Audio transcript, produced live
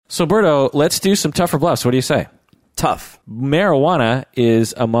So, Berto, let's do some tougher bluffs. What do you say? Tough. Marijuana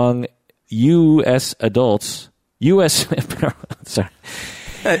is among U.S. adults. Sorry.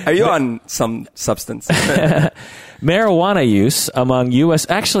 Are you on some substance? Marijuana use among U.S.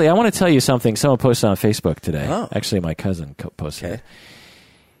 Actually, I want to tell you something. Someone posted on Facebook today. Oh. Actually, my cousin posted it.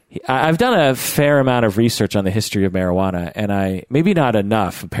 I've done a fair amount of research on the history of marijuana, and maybe not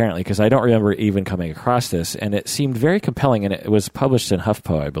enough, apparently, because I don't remember even coming across this, and it seemed very compelling, and it was published in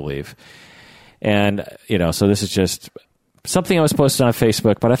HuffPo, I believe. And, so this is just something that was posted on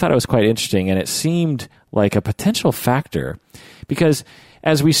Facebook, but I thought it was quite interesting, and it seemed like a potential factor, because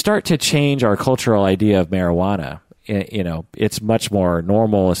as we start to change our cultural idea of marijuana, it's much more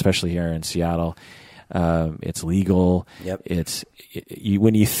normal, especially here in Seattle. It's legal. Yep.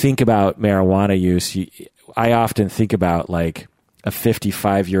 When you think about marijuana use, I often think about like a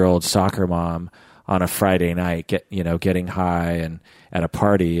 55-year-old soccer mom on a Friday night, getting high and at a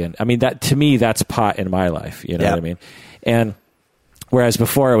party, and I mean that to me that's pot in my life. You know what I mean? And whereas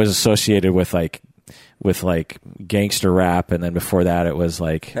before it was associated with gangster rap, and then before that it was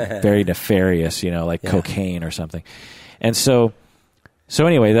like very nefarious, like cocaine or something. And so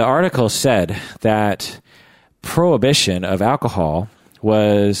anyway, the article said that prohibition of alcohol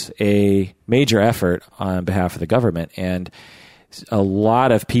was a major effort on behalf of the government, and a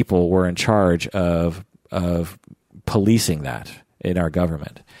lot of people were in charge of policing that in our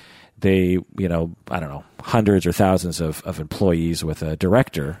government. They, I don't know, hundreds or thousands of employees with a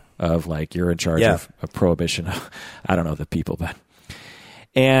director of like, you're in charge of prohibition. I don't know the people, but.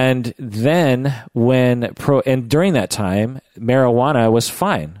 And then and during that time, marijuana was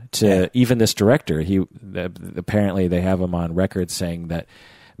fine to even this director. Apparently they have him on record saying that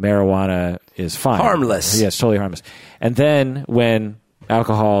marijuana is fine. Harmless. Yeah, it's totally harmless. And then when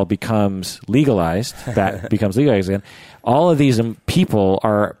alcohol becomes legalized again, all of these people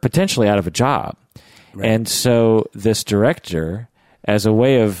are potentially out of a job. Right. And so this director, as a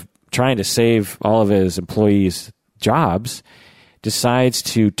way of trying to save all of his employees' jobs, decides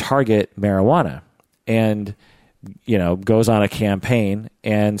to target marijuana and, goes on a campaign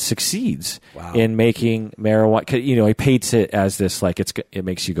and succeeds in making marijuana. He paints it as this, like it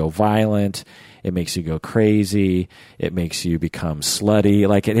makes you go violent. It makes you go crazy. It makes you become slutty.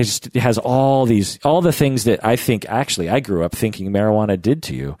 Like it has all the things that I think, actually, I grew up thinking marijuana did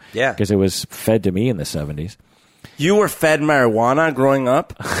to you. Yeah. Because it was fed to me in the 70s. You were fed marijuana growing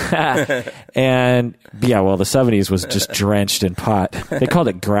up? And the 70s was just drenched in pot. They called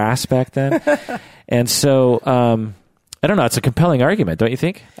it grass back then. And so, I don't know. It's a compelling argument, don't you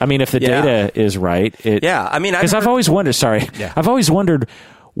think? I mean, if the data is right. Because I've always wondered, I've always wondered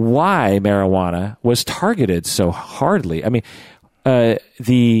why marijuana was targeted so hardly. I mean,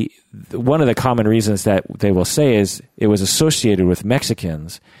 one of the common reasons that they will say is it was associated with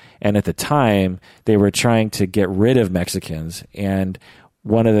Mexicans. And at the time, they were trying to get rid of Mexicans. And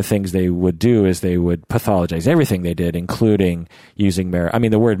one of the things they would do is they would pathologize everything they did, including using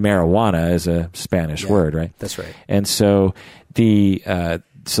the word marijuana is a Spanish word, right? That's right. And so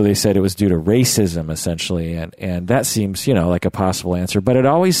so they said it was due to racism, essentially. And that seems, like a possible answer. But it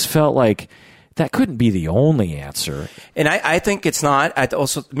always felt like that couldn't be the only answer. And I think it's not.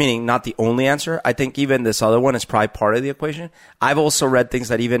 Also, meaning not the only answer. I think even this other one is probably part of the equation. I've also read things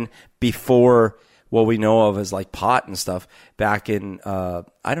that even before what we know of as like pot and stuff, back in, I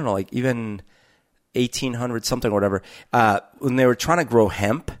don't know, like even 1800 something or whatever, when they were trying to grow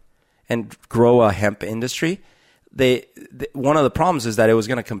hemp and grow a hemp industry, one of the problems is that it was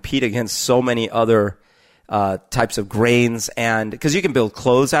going to compete against so many other types of grains, and because you can build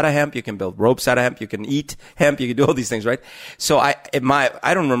clothes out of hemp, you can build ropes out of hemp, you can eat hemp, you can do all these things, right? So I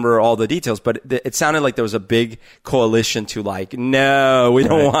don't remember all the details, but it sounded like there was a big coalition to like, no, we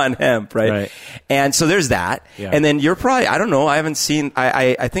don't want hemp, right? And so there's that. Yeah. And then you're probably, I don't know, I haven't seen,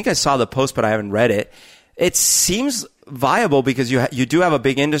 I think I saw the post, but I haven't read it. It seems viable because you do have a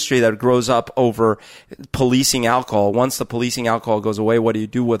big industry that grows up over policing alcohol. Once the policing alcohol goes away, what do you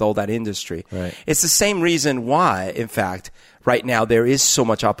do with all that industry? Right. It's the same reason why, in fact, right now there is so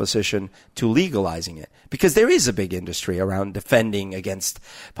much opposition to legalizing it, because there is a big industry around defending against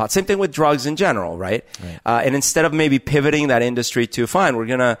pot. Same thing with drugs in general, right? And instead of maybe pivoting that industry to, fine, we're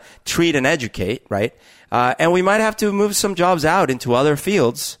going to treat and educate, right? And we might have to move some jobs out into other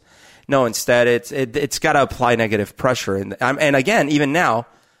fields. No, instead, it's got to apply negative pressure. And again, even now,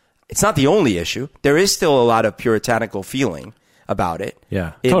 it's not the only issue. There is still a lot of puritanical feeling about it.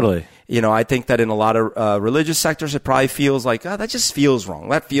 Yeah, totally. I think that in a lot of religious sectors, it probably feels like, that just feels wrong.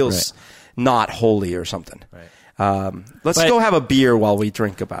 That feels not holy or something. Right. Let's go have a beer while we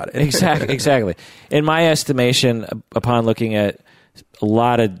drink about it. Exactly. In my estimation, upon looking at a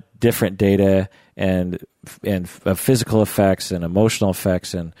lot of different data and physical effects and emotional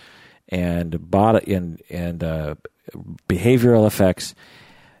effects and body and behavioral effects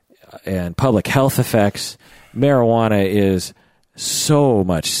and public health effects. Marijuana is so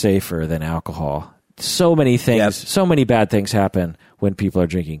much safer than alcohol. So many things, so many bad things happen when people are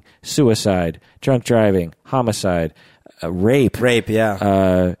drinking. Suicide, drunk driving, homicide, rape.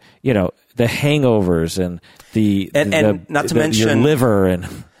 Yeah. The hangovers and not to mention your liver and.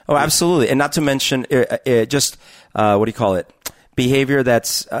 Oh, absolutely. And not to mention just, what do you call it? Behavior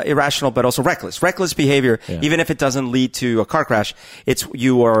that's irrational, but also reckless. Reckless behavior, even if it doesn't lead to a car crash,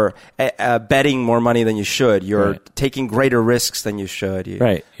 you are betting more money than you should. You're taking greater risks than you should.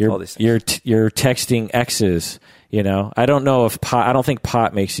 Right. You're texting exes. I don't know if I don't think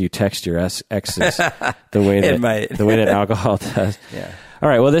pot makes you text your exes the way that alcohol does. Yeah. All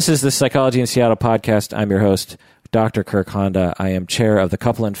right. Well, this is the Psychology in Seattle podcast. I'm your host, Dr. Kirk Honda. I am chair of the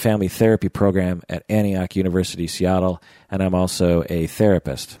Couple and Family Therapy Program at Antioch University, Seattle, and I'm also a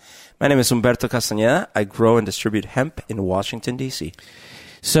therapist. My name is Humberto Castañeda. I grow and distribute hemp in Washington, D.C.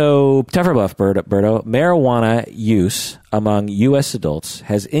 So, tougher bluff, Berto. Marijuana use among U.S. adults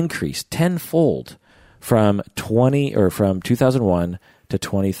has increased tenfold from 2001 to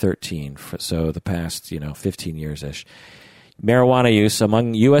 2013. So the past, 15 years-ish. Marijuana use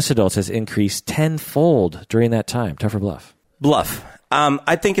among U.S. adults has increased tenfold during that time. Tougher bluff. Bluff.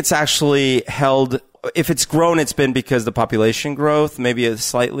 I think it's actually held. If it's grown, it's been because the population growth, maybe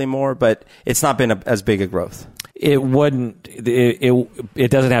slightly more, but it's not been as big a growth. It wouldn't. It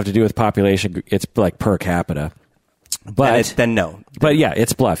doesn't have to do with population. It's like per capita. But then no. But yeah,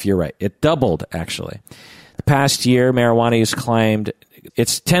 it's bluff. You're right. It doubled actually. The past year, marijuana use climbed.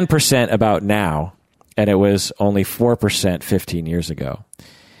 It's 10% about now. And it was only 4% 15 years ago,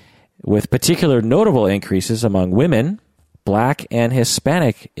 with particular notable increases among women, Black and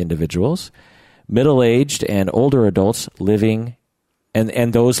Hispanic individuals, middle-aged and older adults living,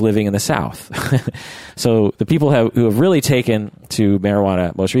 and those living in the South. So the people who have really taken to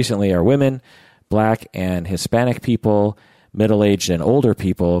marijuana most recently are women, Black and Hispanic people, middle-aged and older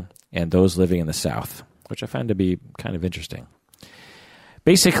people, and those living in the South, which I find to be kind of interesting.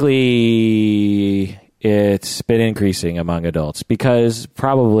 Basically, it's been increasing among adults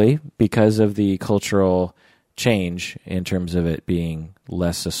probably because of the cultural change in terms of it being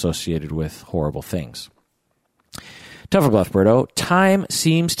less associated with horrible things. Tougher bluff, Berto. Time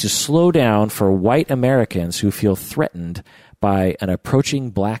seems to slow down for white Americans who feel threatened by an approaching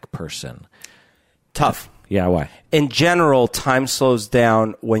black person. Tough. Yeah, why? In general, time slows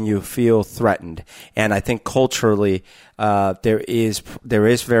down when you feel threatened, and I think culturally, there is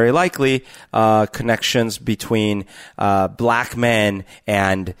very likely connections between black men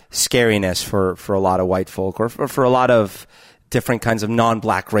and scariness for a lot of white folk, or for a lot of different kinds of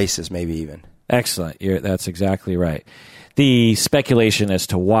non-black races, maybe even. Excellent. That's exactly right. The speculation as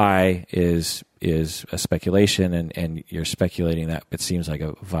to why is a speculation, and you're speculating that it seems like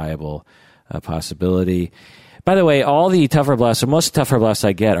a viable possibility. By the way, all the tougher bluffs, or most tougher bluffs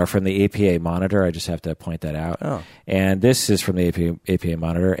I get are from the APA Monitor. I just have to point that out. Oh. And this is from the APA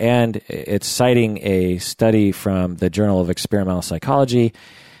Monitor, and it's citing a study from the Journal of Experimental Psychology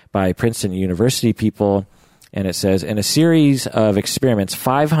by Princeton University people. And it says, in a series of experiments,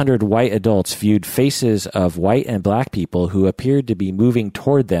 500 white adults viewed faces of white and black people who appeared to be moving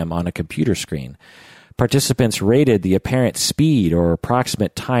toward them on a computer screen. Participants rated the apparent speed or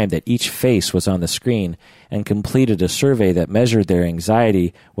approximate time that each face was on the screen and completed a survey that measured their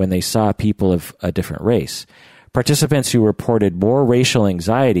anxiety when they saw people of a different race. Participants who reported more racial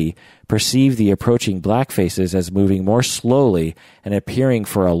anxiety perceived the approaching black faces as moving more slowly and appearing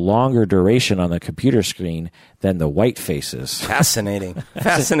for a longer duration on the computer screen than the white faces. Fascinating.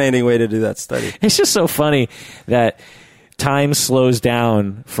 Fascinating way to do that study. It's just so funny that time slows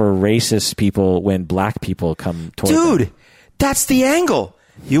down for racist people when black people come toward them. Dude, that's the angle.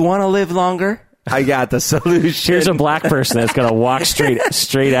 You want to live longer? I got the solution. Here's a black person that's going to walk straight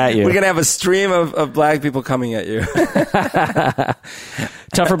at you. We're going to have a stream of black people coming at you.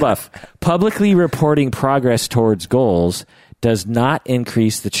 Tougher bluff. Publicly reporting progress towards goals does not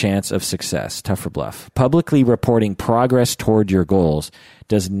increase the chance of success. Tougher bluff. Publicly reporting progress toward your goals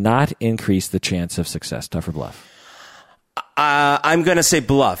does not increase the chance of success. Tougher bluff. I'm going to say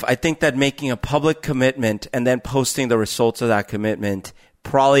bluff. I think that making a public commitment and then posting the results of that commitment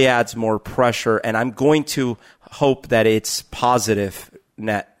probably adds more pressure, and I'm going to hope that it's positive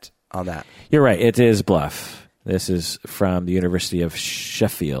net on that. You're right. It is bluff. This is from the University of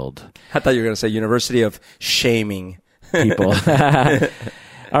Sheffield. I thought you were going to say University of Shaming people.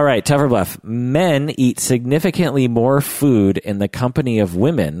 All right, Tougher Bluff. Men eat significantly more food in the company of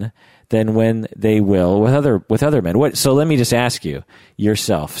women than when they will with other men. So let me just ask you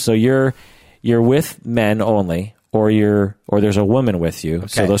yourself. So you're with men only, or there's a woman with you. Okay.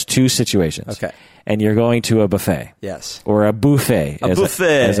 So those two situations. Okay. And you're going to a buffet. Yes. Or a buffet.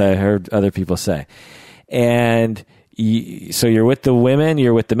 As I heard other people say. And so you're with the women,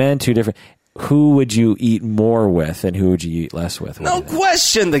 you're with the men, two different. Who would you eat more with, and who would you eat less with? No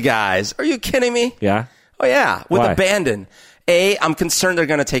question, the guys. Are you kidding me? Yeah. Oh yeah, with Why? abandon. A, I'm concerned they're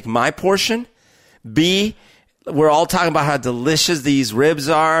going to take my portion. B, we're all talking about how delicious these ribs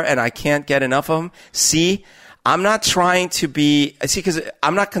are, and I can't get enough of them. C, I'm not trying to be, because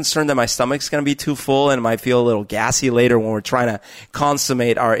I'm not concerned that my stomach's going to be too full and it might feel a little gassy later when we're trying to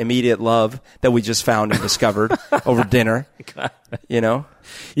consummate our immediate love that we just found and discovered over dinner. You know?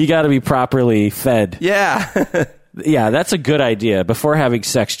 You got to be properly fed. Yeah. Yeah, that's a good idea. Before having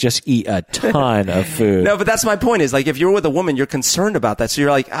sex, just eat a ton of food. No, but that's my point is, like, if you're with a woman, you're concerned about that. So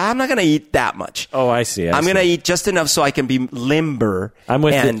you're like, I'm not going to eat that much. Oh, I see. I'm going to eat just enough so I can be limber. I'm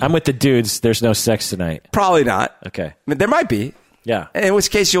with the dudes. There's no sex tonight. Probably not. Okay. I mean, there might be. Yeah. In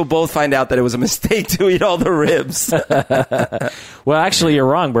which case, you'll both find out that it was a mistake to eat all the ribs. Well, actually, you're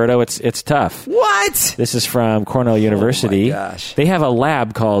wrong, Berto. It's tough. What? This is from Cornell University. Oh, my gosh. They have a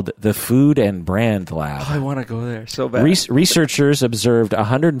lab called the Food and Brand Lab. Oh, I want to go there so bad. Researchers observed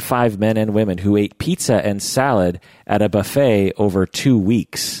 105 men and women who ate pizza and salad at a buffet over 2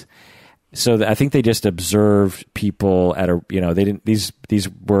 weeks. So I think they just observed people at they didn't, these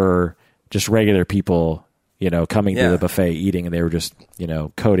were just regular people, coming to the buffet eating, and they were just,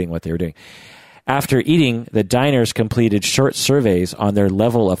 coding what they were doing. After eating, the diners completed short surveys on their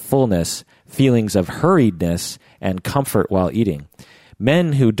level of fullness, feelings of hurriedness, and comfort while eating.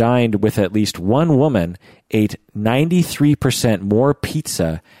 Men who dined with at least one woman ate 93% more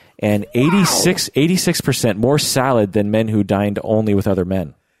pizza and 86% more salad than men who dined only with other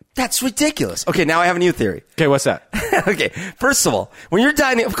men. That's ridiculous. Okay, now I have a new theory. Okay, what's that? Okay, first of all, when you're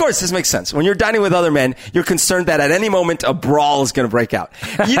dining, of course, this makes sense. When you're dining with other men, you're concerned that at any moment a brawl is going to break out.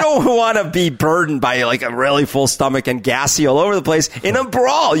 You don't want to be burdened by like a really full stomach and gassy all over the place in a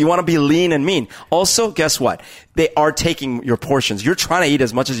brawl. You want to be lean and mean. Also, guess what? They are taking your portions. You're trying to eat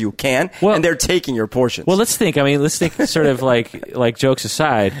as much as you can, and they're taking your portions. Well, let's think sort of like jokes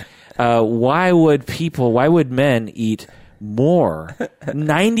aside. Why would men eat more?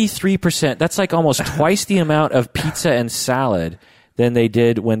 93%. That's like almost twice the amount of pizza and salad than they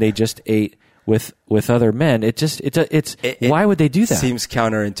did when they just ate with other men. Why would they do that? Seems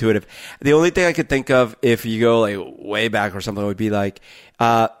counterintuitive. The only thing I could think of, if you go like way back or something, would be like,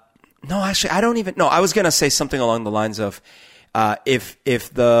 no, actually, I don't even know. I was gonna say something along the lines of, if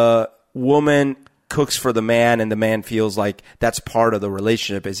the woman cooks for the man and the man feels like that's part of the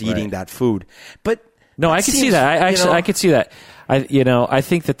relationship is eating that food, but. No, I could see that. I could see that. I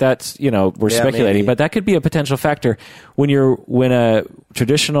think that's, we're speculating, maybe. But that could be a potential factor when a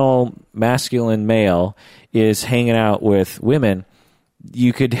traditional masculine male is hanging out with women.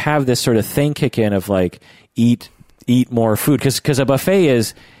 You could have this sort of thing kick in of like eat more food, because a buffet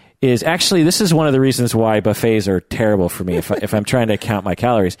is actually, this is one of the reasons why buffets are terrible for me if I'm trying to count my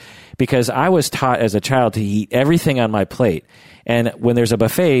calories, because I was taught as a child to eat everything on my plate. And when there's a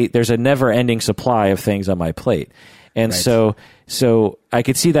buffet, there's a never-ending supply of things on my plate. And so I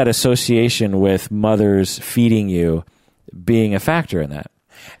could see that association with mothers feeding you being a factor in that.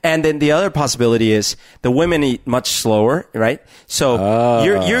 And then the other possibility is the women eat much slower, right? So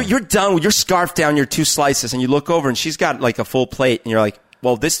you're done with your scarf down your 2 slices, and you look over and she's got like a full plate, and you're like,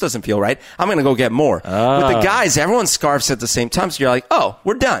 well, this doesn't feel right. I'm going to go get more. With the guys, everyone scarfs at the same time. So you're like, oh,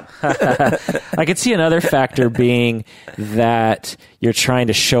 we're done. I could see another factor being that you're trying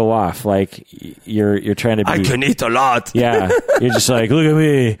to show off. Like you're trying to be. I can eat a lot. Yeah. You're just like, look at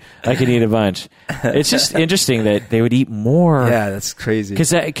me. I can eat a bunch. It's just interesting that they would eat more. Yeah, that's crazy.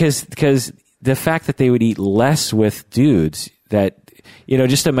 Because the fact that they would eat less with dudes, that,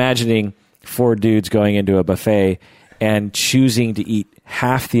 just imagining 4 dudes going into a buffet and choosing to eat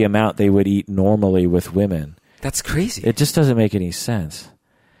half the amount they would eat normally with women. That's crazy. It just doesn't make any sense.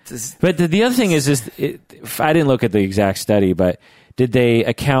 But the other thing is I didn't look at the exact study, but did they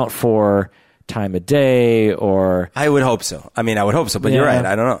account for time of day or? I would hope so. I would hope so, but you're right.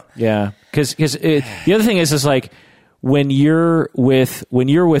 I don't know. Yeah. Because the other thing is like, when you're with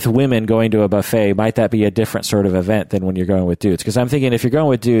women going to a buffet, might that be a different sort of event than when you're going with dudes? Because I'm thinking if you're going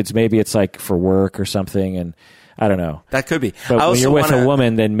with dudes, maybe it's like for work or something, and I don't know. That could be. But when you're with a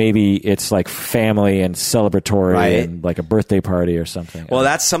woman, then maybe it's like family and celebratory and like a birthday party or something. Well,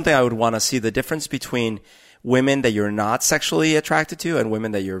 that's something I would want to see, the difference between women that you're not sexually attracted to and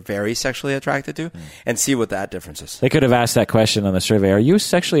women that you're very sexually attracted to, and see what that difference is. They could have asked that question on the survey. Are you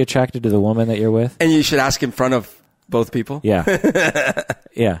sexually attracted to the woman that you're with? And you should ask in front of both people. Yeah.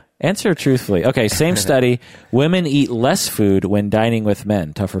 Yeah. Answer truthfully. Okay, same study. Women eat less food when dining with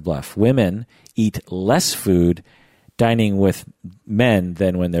men. Tough or bluff? Women eat less food dining with men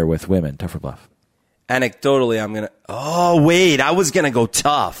than when they're with women. Tough or bluff? Anecdotally, I was going to go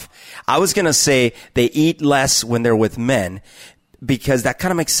tough. I was going to say they eat less when they're with men because that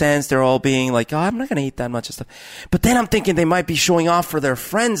kind of makes sense. They're all being like, oh, I'm not going to eat that much of stuff. But then I'm thinking they might be showing off for their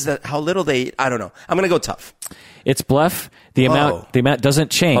friends that how little they eat. I don't know. I'm going to go tough. It's bluff. The amount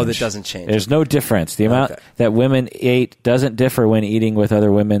doesn't change. Oh, that doesn't change. There's no difference. The amount that women eat doesn't differ when eating with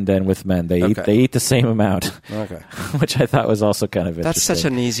other women than with men. They eat the same amount. Okay. Which I thought was also kind of interesting. That's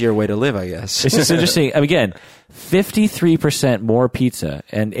such an easier way to live, I guess. It's just interesting. Again, 53% more pizza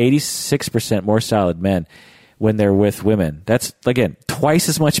and 86% more salad men when they're with women. That's, again, twice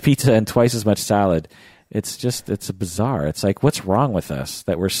as much pizza and twice as much salad. It's bizarre. It's like, what's wrong with us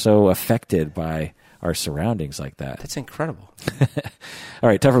that we're so affected by our surroundings like that? That's incredible. All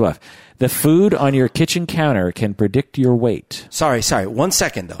right, tough or bluff. The food on your kitchen counter can predict your weight. Sorry. 1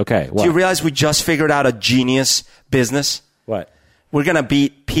 second, though. Okay, what? Do you realize we just figured out a genius business? What? We're going to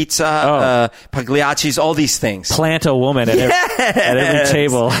beat pizza, Pagliacci's, all these things. Plant a woman at every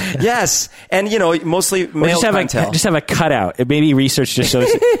table. Yes. And, mostly male clientele. Just have a cutout. Maybe research just shows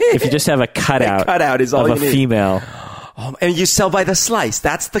if you just have a cutout is all of a female. And you sell by the slice.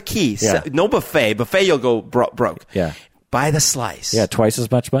 That's the key. Yeah. No buffet. Buffet, you'll go broke. Yeah. By the slice. Yeah, twice as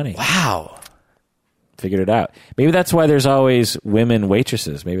much money. Wow. Figured it out. Maybe that's why there's always women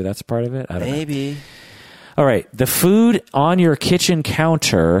waitresses. Maybe that's part of it. I don't know. Maybe. All right. The food on your kitchen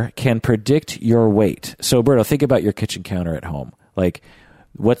counter can predict your weight. So, Berto, think about your kitchen counter at home. Like,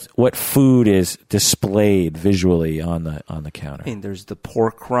 what food is displayed visually on the counter? I mean, there's the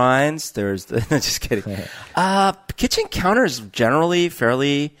pork rinds. There's the just kidding. Kitchen counter is generally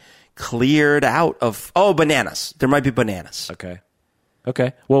fairly cleared out of bananas. There might be bananas.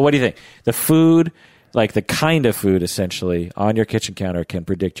 Okay. Well, what do you think? The food, like the kind of food, essentially on your kitchen counter can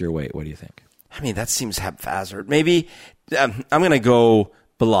predict your weight. What do you think? I mean, that seems haphazard. Maybe I'm going to go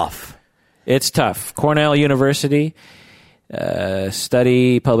bluff. It's tough. Cornell University.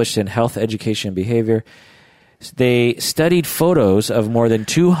 Study published in Health, Education, and Behavior. They studied photos of more than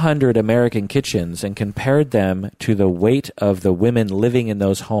 200 American kitchens and compared them to the weight of the women living in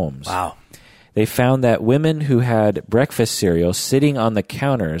those homes. Wow. They found that women who had breakfast cereal sitting on the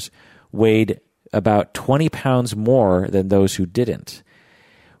counters weighed about 20 pounds more than those who didn't.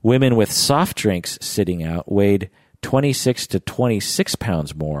 Women with soft drinks sitting out weighed 24 to 26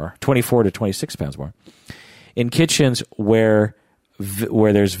 pounds more. In kitchens where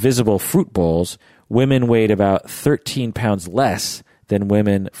there's visible fruit bowls, women weighed about 13 pounds less than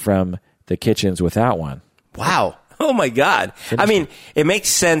women from the kitchens without one. Wow. Oh, my God. I mean, it makes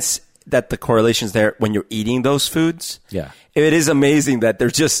sense that the correlation's there when you're eating those foods. Yeah. It is amazing that they're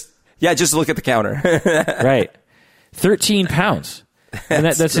just look at the counter. Right. 13 pounds. And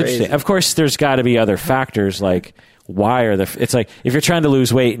that's interesting. Of course, there's got to be other factors like it's like if you're trying to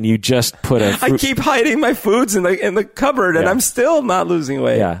lose weight and you just put a fruit. I keep hiding my foods in the cupboard and I'm still not losing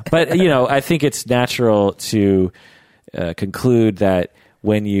weight. Yeah. But, I think it's natural to conclude that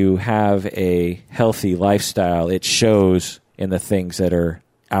when you have a healthy lifestyle, it shows in the things that are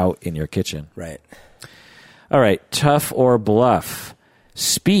out in your kitchen. Right. All right. Tough or bluff?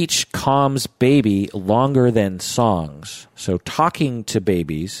 Speech calms baby longer than songs. So talking to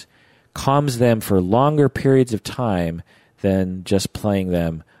babies calms them for longer periods of time than just playing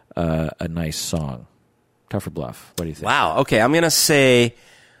them a nice song. Tough or bluff? What do you think? Wow. Okay, I'm going to say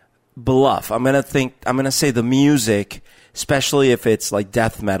bluff. I'm going to say the music, especially if it's like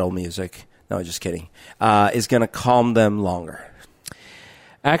death metal music. No, just kidding. Is going to calm them longer.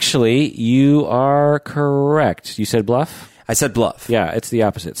 Actually, you are correct. You said bluff? I said bluff. Yeah, it's the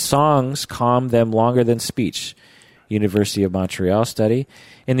opposite. Songs calm them longer than speech. University of Montreal study.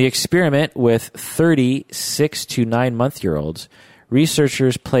 In the experiment with 30 6 to 9-month-year-olds,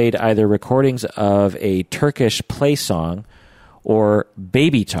 researchers played either recordings of a Turkish play song or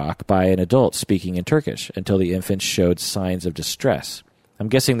baby talk by an adult speaking in Turkish until the infants showed signs of distress. I'm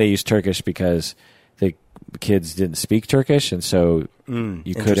guessing they used Turkish because the kids didn't speak Turkish, and so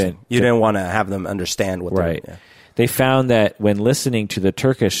you couldn't. You didn't want to have them understand what right. Yeah. They found that when listening to the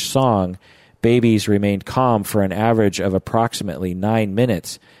Turkish song, babies remained calm for an average of approximately 9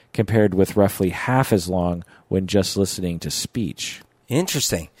 minutes, compared with roughly half as long when just listening to speech.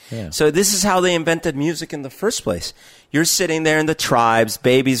 Interesting. Yeah. So this is how they invented music in the first place. You're sitting there in the tribes,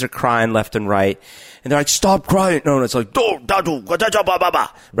 babies are crying left and right, and they're like, stop crying. No, it's like,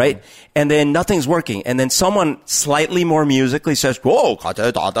 right? And then nothing's working. And then someone slightly more musically says, whoa, and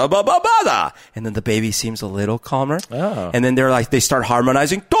then the baby seems a little calmer. Oh. And then they're like, they start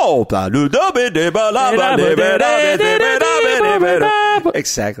harmonizing.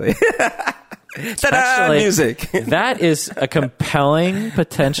 Exactly. Ta-da! Music. That is a compelling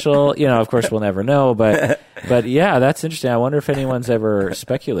potential. Of course, we'll never know, but yeah, that's interesting. I wonder if anyone's ever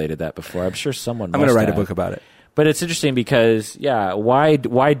speculated that before. I'm sure someone. I'm going to write a book about it. But it's interesting because, why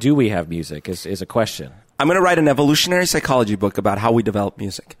do we have music is a question. I'm going to write an evolutionary psychology book about how we develop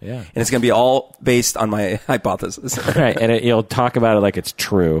music. Yeah, and it's going to be all based on my hypothesis. Right, and you'll talk about it like it's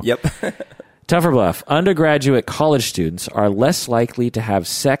true. Yep. Tough or bluff? Undergraduate college students are less likely to have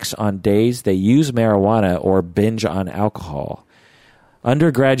sex on days they use marijuana or binge on alcohol.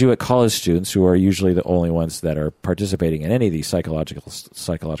 Undergraduate college students, who are usually the only ones that are participating in any of these psychological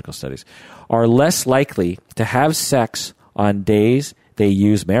studies, are less likely to have sex on days they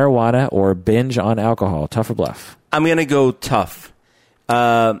use marijuana or binge on alcohol. Tough or bluff? I'm going to go tough.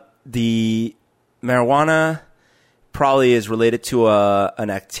 The marijuana probably is related to an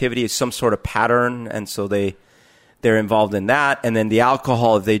activity, some sort of pattern, and so they're involved in that. And then the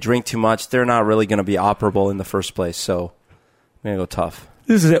alcohol, if they drink too much, they're not really going to be operable in the first place. So I'm going to go tough.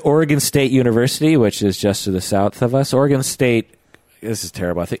 This is at Oregon State University, which is just to the south of us. Oregon State, this is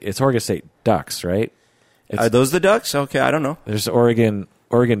terrible. I think it's Oregon State Ducks, right? Are those the Ducks? Okay, I don't know. There's Oregon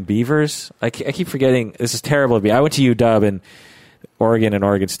Beavers. I keep forgetting. This is terrible to me. I went to UW, and Oregon and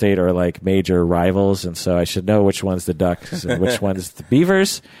Oregon State are like major rivals, and so I should know which one's the Ducks and which one's the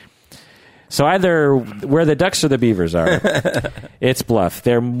Beavers. So either where the Ducks or the Beavers are, it's bluff.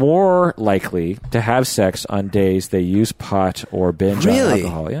 They're more likely to have sex on days they use pot or binge on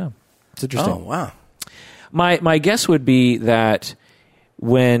alcohol. Yeah, it's interesting. Oh, wow. My guess would be that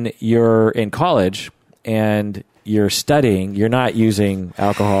when you're in college and you're studying, you're not using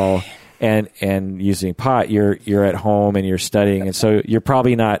alcohol and using pot. You're at home and you're studying, and so you're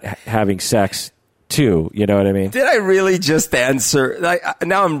probably not having sex too. You know what I mean? Did I really just answer?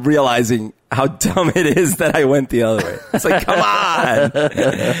 Now I'm realizing how dumb it is that I went the other way. It's like, come on.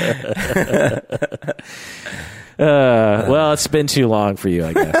 Well, it's been too long for you,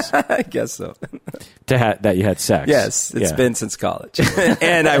 I guess. I guess so. That you had sex. Yes, it's been since college,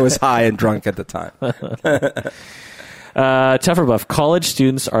 and I was high and drunk at the time. Tough or bluff? College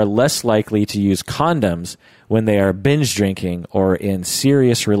students are less likely to use condoms when they are binge drinking or in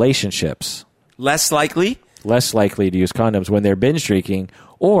serious relationships. Less likely? Less likely to use condoms when they're binge drinking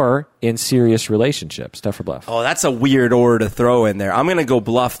or in serious relationships. Tough or bluff? Oh, that's a weird order to throw in there. I'm going to go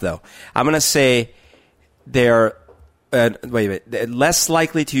bluff, though. I'm going to say they're less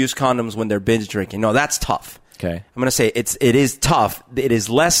likely to use condoms when they're binge drinking. No, that's tough. Okay. I'm going to say it is tough. It is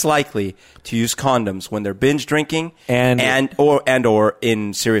less likely to use condoms when they're binge drinking and or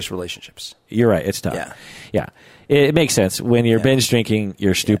in serious relationships. You're right. It's tough. Yeah. It makes sense. When you're binge drinking,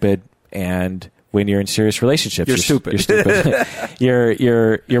 you're stupid, and when you're in serious relationships, you're stupid. You're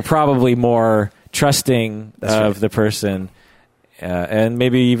stupid. you're probably more trusting of the person, and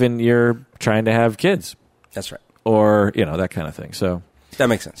maybe even you're trying to have kids. That's right. Or that kind of thing. So. That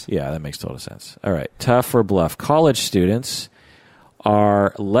makes sense. Yeah, that makes total sense. All right. Tough or bluff? College students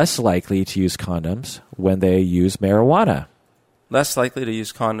are less likely to use condoms when they use marijuana. Less likely to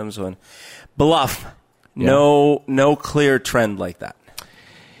use condoms when... Bluff. Yeah. No clear trend like that.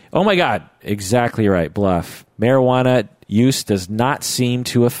 Oh, my God. Exactly right. Bluff. Marijuana use does not seem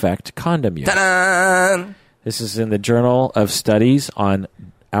to affect condom use. Ta-da! This is in the Journal of Studies on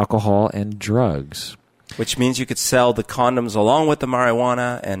Alcohol and Drugs. Which means you could sell the condoms along with the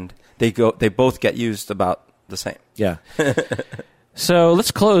marijuana, and they both get used about the same. Yeah. So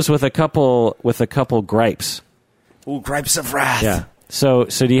let's close with a couple gripes. Ooh, gripes of wrath. Yeah. So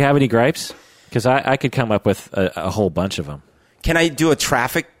do you have any gripes? Because I could come up with a whole bunch of them. Can I do a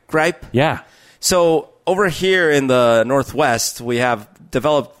traffic gripe? Yeah. So over here in the Northwest, we have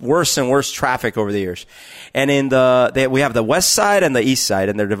developed worse and worse traffic over the years. And we have the west side and the east side,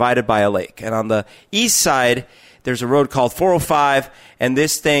 and they're divided by a lake. And on the east side, there's a road called 405, and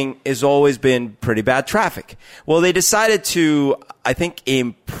this thing has always been pretty bad traffic. Well, they decided to, I think,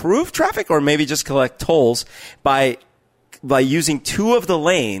 improve traffic or maybe just collect tolls by using two of the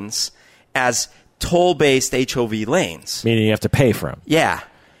lanes as toll-based HOV lanes. Meaning you have to pay for them. Yeah.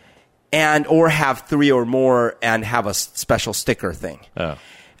 Or have three or more and have a special sticker thing. Oh.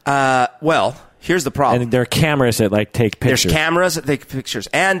 Well, Here's the problem. And there are cameras that like take pictures. There's cameras that take pictures,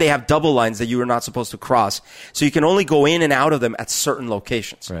 and they have double lines that you are not supposed to cross. So you can only go in and out of them at certain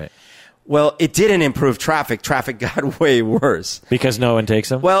locations. Right. Well, it didn't improve traffic. Traffic got way worse. Because no one takes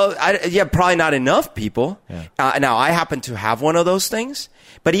them? Well, probably not enough people. Yeah. Now, I happen to have one of those things.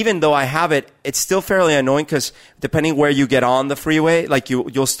 But even though I have it, it's still fairly annoying because depending where you get on the freeway, like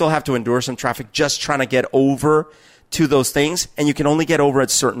you'll still have to endure some traffic just trying to get over to those things. And you can only get over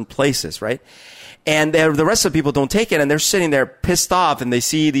at certain places, right? And the rest of the people don't take it, and they're sitting there pissed off, and they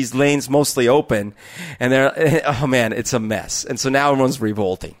see these lanes mostly open, and they're, oh man, it's a mess. And so now everyone's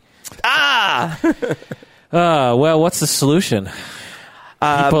revolting. Well, what's the solution?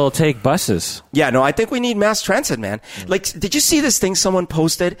 People take buses. Yeah, no, I think we need mass transit, man. Like, did you see this thing someone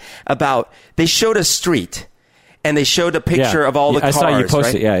posted about, they showed a street, and they showed a picture of all the cars. I saw you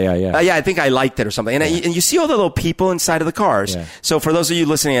post it. Right? Yeah. Yeah, I think I liked it or something. And, and you see all the little people inside of the cars. Yeah. So for those of you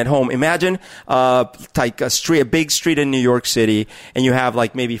listening at home, imagine like a big street in New York City, and you have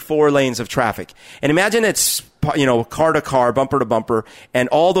like maybe 4 lanes of traffic. And imagine it's, car to car, bumper to bumper, and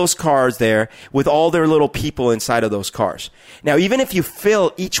all those cars there with all their little people inside of those cars. Now, even if you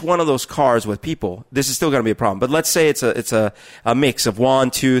fill each one of those cars with people, this is still going to be a problem. But let's say it's a mix of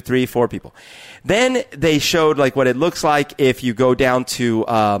 1, 2, 3, 4 people. Then they showed like what it looks like if you go down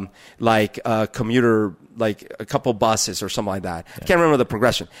to like a commuter, like a couple buses or something like that. I can't remember the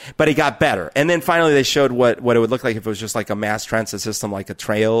progression, but it got better. And then finally they showed what it would look like if it was just like a mass transit system, like a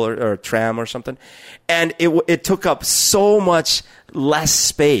trail or a tram or something. And it took up so much less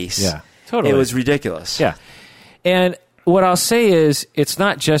space. Yeah, totally. It was ridiculous. Yeah. And what I'll say is it's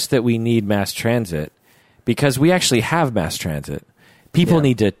not just that we need mass transit, because we actually have mass transit. People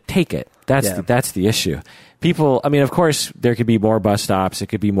need to take it. That's the issue. People, I mean, of course, there could be more bus stops. It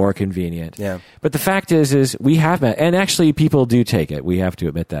could be more convenient. Yeah. But the fact is we have, and actually people do take it. We have to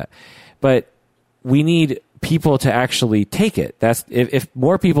admit that. But we need people to actually take it. That's if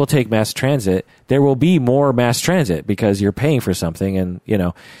more people take mass transit, there will be more mass transit because you're paying for something,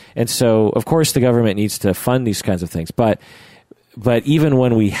 and so of course the government needs to fund these kinds of things. But even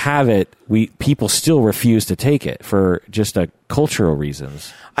when we have it, people still refuse to take it for just cultural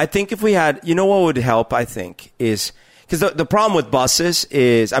reasons. I think if we had, what would help, I think, is because the problem with buses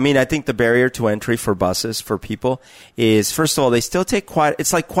is, I think the barrier to entry for buses for people is, first of all, they still take quite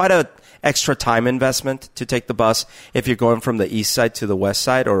a extra time investment to take the bus if you're going from the east side to the west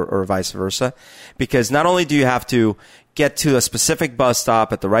side or vice versa. Because not only do you have to get to a specific bus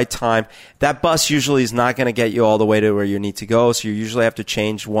stop at the right time, that bus usually is not going to get you all the way to where you need to go. So you usually have to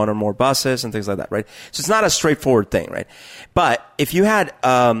change one or more buses and things like that, right? So it's not a straightforward thing, right? But if you had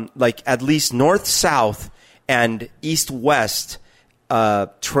like at least north-south and east-west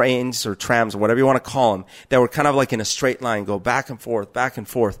trains or trams or whatever you want to call them that were kind of like in a straight line, go back and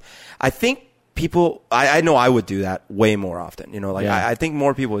forth, I think people, I know I would do that way more often. I think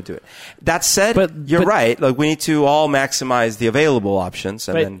more people would do it. That said, you're right. Like, we need to all maximize the available options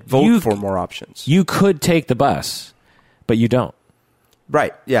and then vote for more options. You could take the bus, but you don't.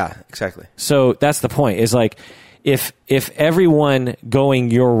 Right. Yeah, exactly. So that's the point, is like, if everyone going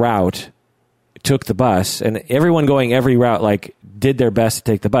your route took the bus and everyone going every route, like, did their best to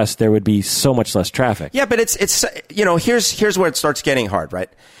take the bus, there would be so much less traffic. Yeah, but it's here's where it starts getting hard, right?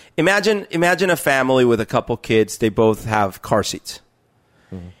 Imagine a family with a couple kids. They both have car seats.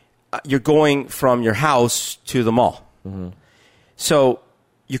 Mm-hmm. You're going from your house to the mall. Mm-hmm. So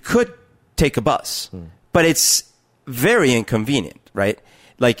you could take a bus, but it's very inconvenient, right?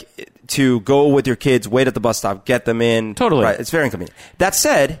 Like, to go with your kids, wait at the bus stop, get them in. Totally. Right? It's very inconvenient. That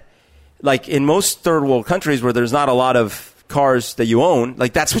said, like in most third world countries where there's not a lot of cars that you own,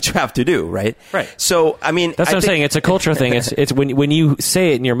 like, that's what you have to do, right? Right. So, that's what I'm saying. It's a cultural thing. It's when you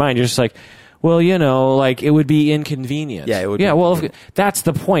say it in your mind, you're just like, well, like, it would be inconvenient. Yeah, it would. Yeah, well, that's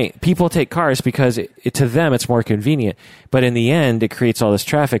the point. People take cars because to them it's more convenient, but in the end, it creates all this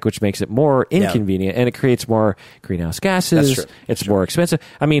traffic, which makes it more inconvenient, and it creates more greenhouse gases. That's true. It's more expensive.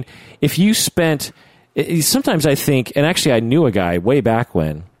 I mean, if you spent, sometimes I think, and actually I knew a guy way back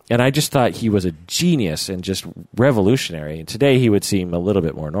when, and I just thought he was a genius and just revolutionary. And today he would seem a little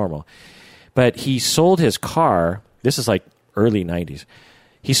bit more normal. But he sold his car. This is like early 90s.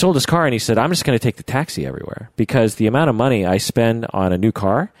 He sold his car and he said, I'm just going to take the taxi everywhere because the amount of money I spend on a new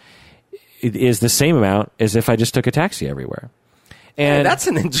car is the same amount as if I just took a taxi everywhere. And that's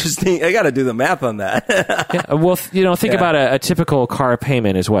an interesting, I got to do the math on that. Yeah, well, think about a typical car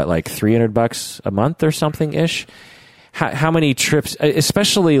payment is what, like $300 a month or something ish. How many trips,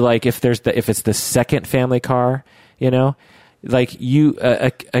 especially like if it's the second family car, like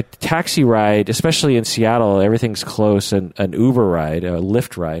a taxi ride, especially in Seattle, everything's close, and an Uber ride, a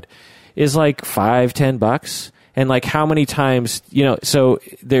Lyft ride is like $5-10. And like how many times, you know, so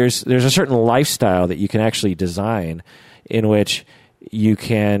there's a certain lifestyle that you can actually design in which you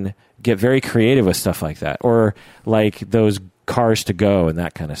can get very creative with stuff like that, or like those cars to go and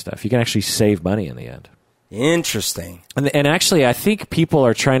that kind of stuff. You can actually save money in the end. Interesting. And actually, I think people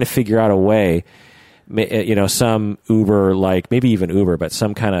are trying to figure out a way, you know, some Uber, like maybe even Uber, but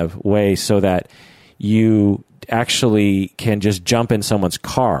some kind of way so that you actually can just jump in someone's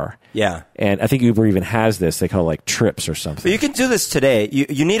car. Yeah. And I think Uber even has this. They call it like trips or something. But you can do this today.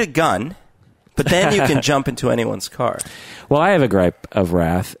 You need a gun, but then you can jump into anyone's car. Well, I have a gripe of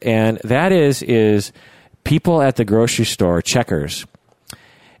wrath, and that is people at the grocery store, checkers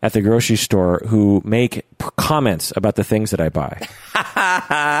at the grocery store, who make comments about the things that I buy.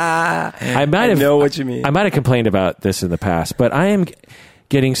 I know what you mean. I might have complained about this in the past, but I am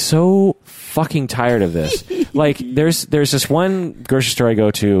getting so fucking tired of this. Like, there's this one grocery store I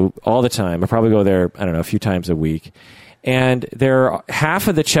go to all the time. I probably go there, I don't know, a few times a week. And there are half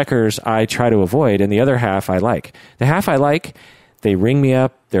of the checkers I try to avoid, and the other half I like. The half I like, they ring me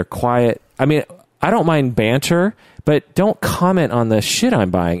up, they're quiet. I mean, I don't mind banter, but don't comment on the shit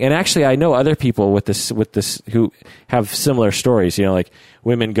I'm buying. And actually, I know other people with this who have similar stories. You know, like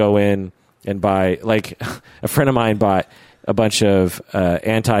women go in and buy, like a friend of mine bought a bunch of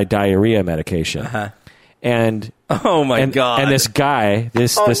anti-diarrhea medication. Uh-huh. And oh my God. And this guy,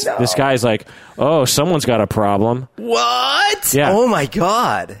 this guy's like, oh, someone's got a problem. What? Yeah. Oh my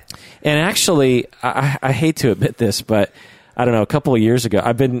God. And actually, I hate to admit this, but I don't know, a couple of years ago,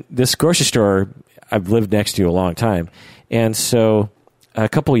 this grocery store I've lived next to a long time. And so a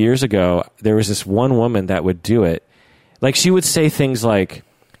couple of years ago, there was this one woman that would do it. Like she would say things like,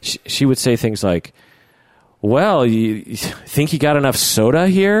 well, you think you got enough soda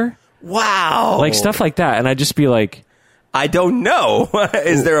here? Wow. Like stuff like that. And I'd just be like, I don't know.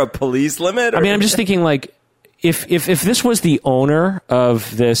 Is there a police limit? I mean, I'm just thinking like, if this was the owner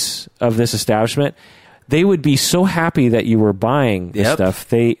of this establishment, they would be so happy that you were buying this stuff.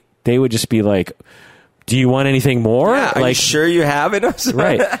 They would just be like, do you want anything more? Yeah, are you sure you have enough?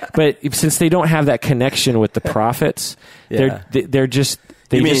 Right. But since they don't have that connection with the prophets, they're just...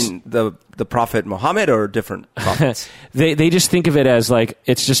 You mean the Prophet Muhammad or different prophets? they just think of it as like,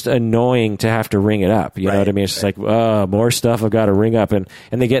 it's just annoying to have to ring it up. You know what I mean? It's just like, more stuff I've got to ring up. And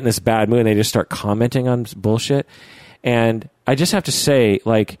they get in this bad mood and they just start commenting on bullshit. And I just have to say,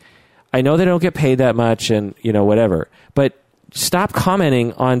 like, I know they don't get paid that much and, you know, whatever. But stop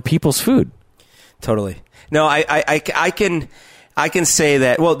commenting on people's food. Totally. No, I can say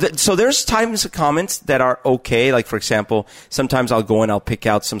that. Well, so there's times of comments that are okay. Like, for example, sometimes I'll go and I'll pick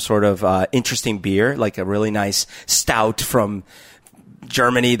out some sort of interesting beer, like a really nice stout from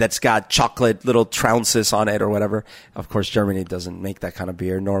Germany that's got chocolate little trounces on it or whatever. Of course, Germany doesn't make that kind of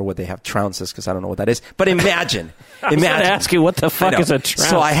beer, nor would they have trounces because I don't know what that is. But imagine. I was going to ask you, what the fuck is a trounce?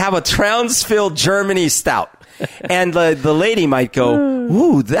 So I have a trounce-filled Germany stout. And the lady might go,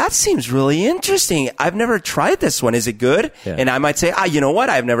 ooh, that seems really interesting. I've never tried this one. Is it good? Yeah. And I might say, you know what?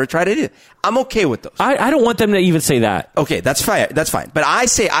 I've never tried it either. I'm okay with those. I don't want them to even say that. Okay, that's fine. That's fine. But I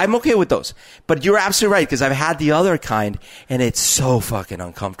say I'm okay with those. But you're absolutely right because I've had the other kind and it's so fucking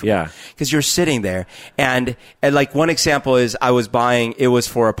uncomfortable. Yeah. Because you're sitting there and like one example is I was buying, it was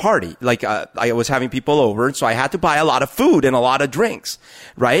for a party. Like I was having people over and so I had to buy a lot of food and a lot of drinks.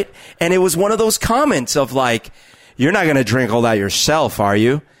 Right? And it was one of those comments of like, you're not going to drink all that yourself, are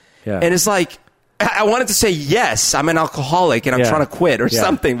you? Yeah. And it's like, I wanted to say, yes, I'm an alcoholic and I'm trying to quit or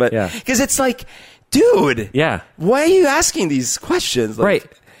something. But because it's like, dude, why are you asking these questions? Like, right.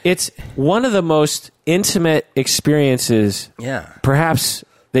 It's one of the most intimate experiences perhaps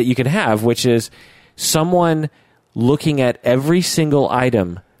that you can have, which is someone looking at every single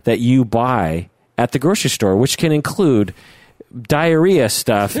item that you buy at the grocery store, which can include diarrhea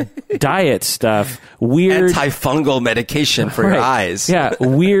stuff, diet stuff, weird antifungal medication for your eyes. Yeah,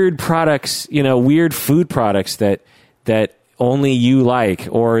 weird products, you know, weird food products that only you like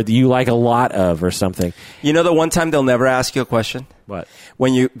or you like a lot of or something. You know the one time they'll never ask you a question? What?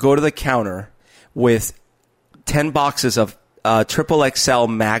 When you go to the counter with 10 boxes of triple XL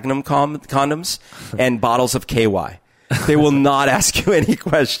Magnum condoms and bottles of KY. They will not ask you any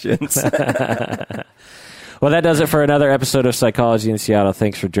questions. Well, that does it for another episode of Psychology in Seattle.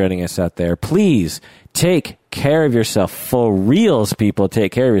 Thanks for joining us out there. Please take care of yourself. For reals, people,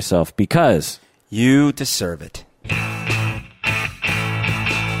 take care of yourself because you deserve it.